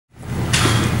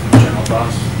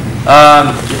thoughts?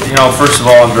 You know, first of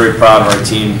all, I'm very proud of our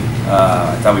team.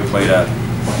 I thought we played a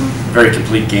very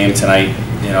complete game tonight.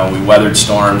 You know, we weathered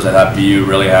storms. I thought BU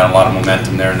really had a lot of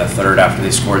momentum there in the third after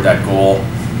they scored that goal,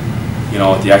 you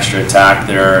know, with the extra attack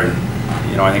there.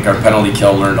 And, you know, I think our penalty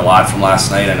kill learned a lot from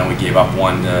last night. I know we gave up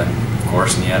one to, of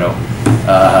course, Nieto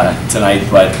tonight,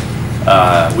 but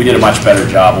we did a much better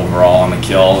job overall on the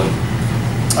kill. And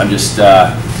I'm just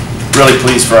really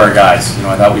pleased for our guys. You know,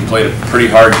 I thought we played a pretty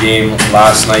hard game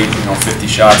last night, you know, 50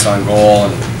 shots on goal,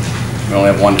 and we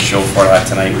only have one to show for that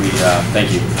tonight. We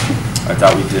thank you. I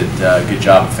thought we did a good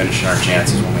job of finishing our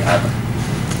chances when we had them.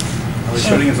 Are the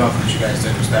shooting as often as you guys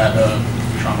did? Was that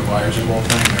Sean McGuire's goal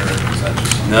thing, or is that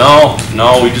just something?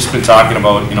 No, we've just been talking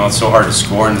about, you know, it's so hard to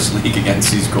score in this league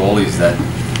against these goalies that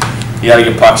you got to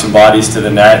get pucks and bodies to the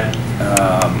net.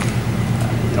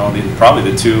 You know, probably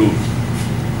the two,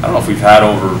 I don't know if we've had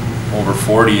over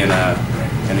 40 in a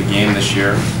game this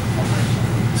year.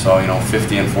 So, you know,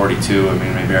 50 and 42, I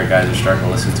mean, maybe our guys are starting to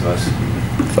listen to us.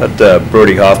 I thought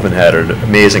Brody Hoffman had an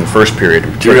amazing first period.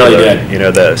 He really did. You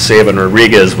know, the save on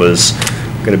Rodriguez was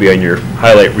going to be on your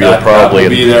highlight reel probably. That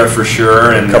will be there for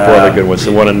sure. And a couple other good ones.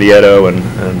 The one on Nieto and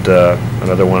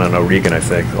another one on O'Regan, I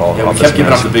think. Yeah, we kept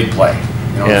giving up the big play.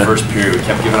 You know, in the first period, we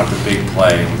kept giving up the big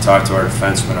play. And we talked to our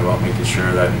defensemen about making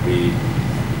sure that we,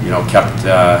 you know, kept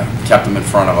them in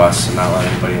front of us and not let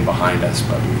anybody in behind us.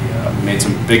 But we made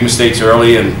some big mistakes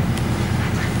early, and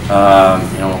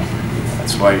you know,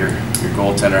 that's why your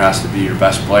goaltender has to be your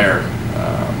best player,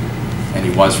 and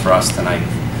he was for us tonight.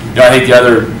 You know, I think the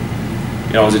other,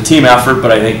 you know, it was a team effort,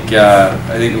 but I think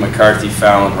the McCarthy,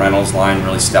 Fallon, Reynolds line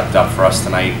really stepped up for us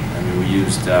tonight. I mean,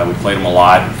 we played them a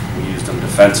lot. We used them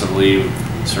defensively,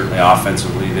 certainly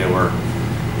offensively. They were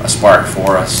a spark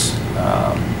for us.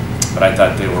 But I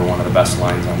thought they were one of the best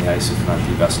lines on the ice, if not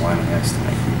the best line on the ice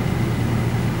tonight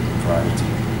for our team.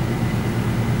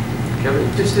 Kevin,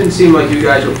 it just didn't seem like you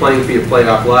guys were playing for your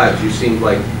playoff lives. You seemed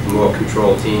like a more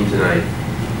controlled team tonight.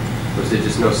 Was there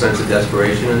just no sense of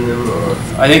desperation in them? Or?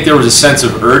 I think there was a sense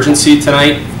of urgency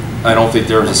tonight. I don't think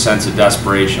there was a sense of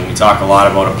desperation. We talk a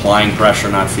lot about applying pressure,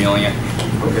 not feeling it.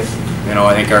 Okay. You know,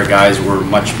 I think our guys were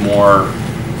much more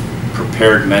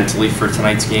prepared mentally for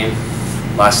tonight's game.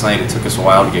 Last night, it took us a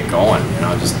while to get going. You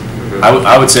know, just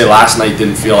I would say last night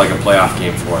didn't feel like a playoff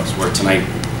game for us. Where tonight,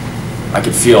 I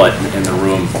could feel it in the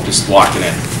room just walking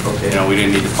in. Okay. You know, we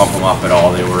didn't need to pump them up at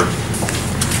all. They were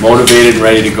motivated and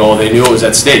ready to go. They knew it was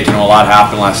at stake. You know, a lot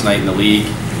happened last night in the league.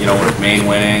 You know, with Maine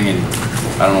winning, and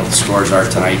I don't know what the scores are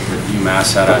tonight, but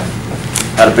UMass had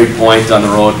a big point on the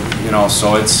road. You know,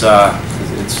 so it's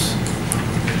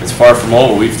far from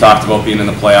over. We've talked about being in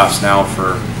the playoffs now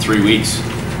for 3 weeks.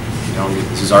 You know,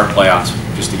 this is our playoffs,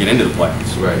 just to get into the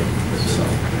playoffs. Right. So,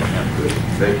 yeah. Good.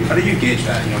 Thank you. How do you gauge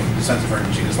that, you know, the sense of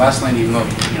urgency? Because last night, even though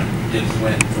you know you didn't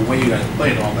win, the way you guys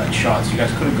played all that shots, you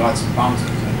guys could have got some bounces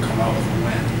and come out with a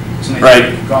win. So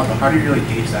right. How do you really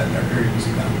gauge that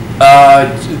urgency then?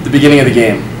 At the beginning of the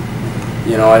game.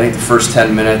 You know, I think the first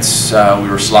 10 minutes we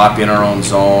were sloppy in our own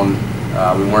zone.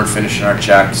 We weren't finishing our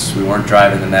checks. We weren't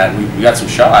driving the net. We got some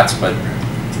shots, but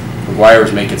McGuire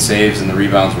was making saves and the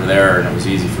rebounds were there, and it was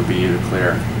easy for BU to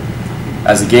clear.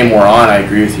 As the game wore on, I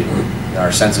agree with you.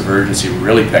 Our sense of urgency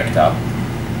really picked up,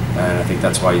 and I think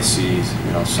that's why you see,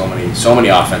 you know, so many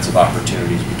offensive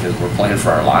opportunities, because we're playing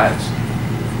for our lives.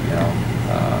 You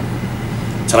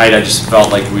know, tonight I just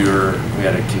felt like we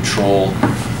had a controlled.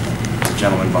 The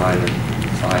gentleman behind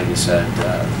you said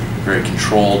very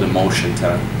controlled emotion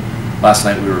tonight. Last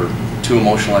night we were too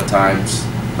emotional at times,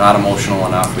 not emotional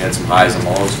enough. We had some highs and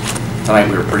lows. Tonight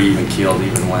we were pretty even keeled,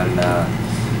 even when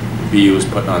BU was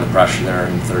putting on the pressure there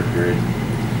in the third period.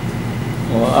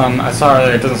 Well, I saw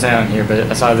earlier, it doesn't say on here, but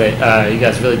I saw that you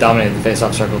guys really dominated the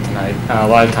face-off circle tonight. A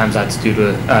lot of times that's due to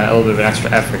a little bit of an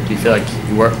extra effort. Do you feel like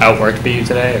you outworked BU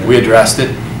today? Or? We addressed it.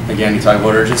 Again, you talk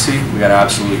about urgency. We got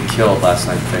absolutely killed last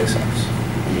night in face-offs.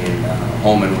 I mean,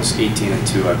 Holman was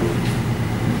 18-2, I believe.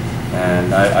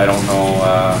 And I don't know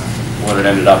what it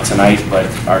ended up tonight, but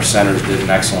our centers did an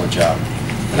excellent job.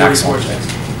 An excellent job.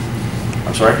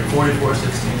 I'm sorry?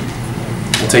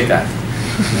 44-16. We'll take that.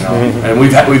 You know, and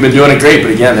we've been doing it great,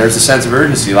 but again, there's a sense of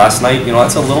urgency. Last night, you know,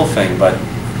 that's a little thing, but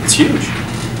it's huge.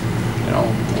 You know,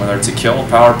 whether it's a kill,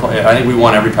 power play. I think we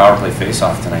won every power play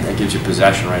face-off tonight. That gives you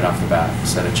possession right off the bat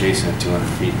instead of chasing it 200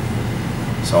 feet.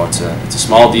 So it's a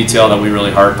small detail that we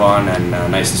really harp on, and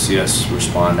nice to see us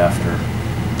respond after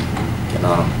getting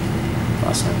on them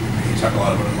last night. You talk a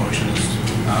lot about emotions.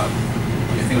 I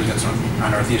think it was against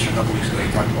on Northeastern a couple weeks ago.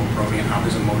 You talked about Brody and how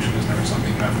his emotion is never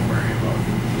something you have to worry about.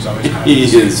 He's always kind of in the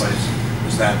same place.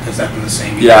 Has that been the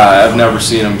same? Yeah, I've never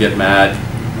seen him get mad,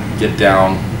 get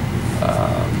down.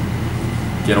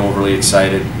 get overly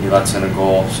excited. He lets in a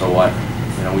goal, so what?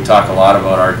 You know, we talk a lot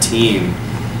about our team.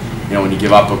 You know, when you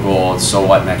give up a goal, it's so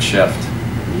what next shift?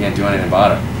 You can't do anything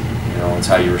about it. You know, it's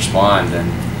how you respond, and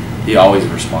he always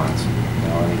responds. You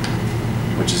know,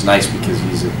 which is nice because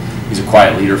he's a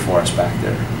quiet leader for us back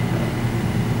there. You know.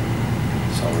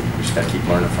 So we just got to keep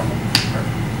learning from him.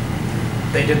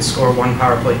 They did score one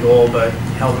power play goal, but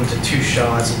held them to 2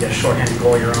 shots and get a shorthanded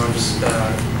goal of your own. Just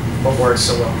what works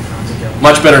so well to kill.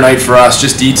 Much better night for us.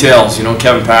 Just details. You know,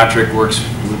 Kevin Patrick works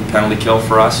with the penalty kill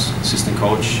for us, assistant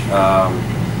coach.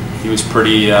 He was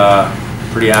pretty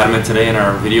adamant today in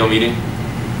our video meeting,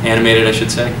 animated, I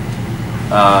should say.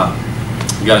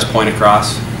 We got his point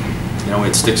across. You know, we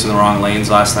had sticks in the wrong lanes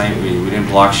last night. We didn't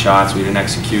block shots. We didn't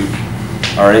execute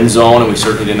our end zone, and we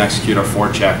certainly didn't execute our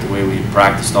forecheck the way we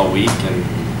practiced all week. And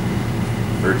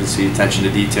urgency, attention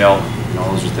to detail, you know,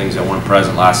 those are things that weren't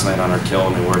present last night on our kill,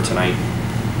 and they were tonight.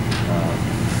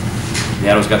 The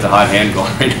Adams got the hot hand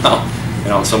going right now. You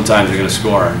know, sometimes they're going to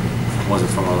score. It wasn't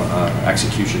from an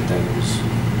execution thing. It was,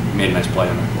 we made a nice play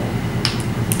on that goal.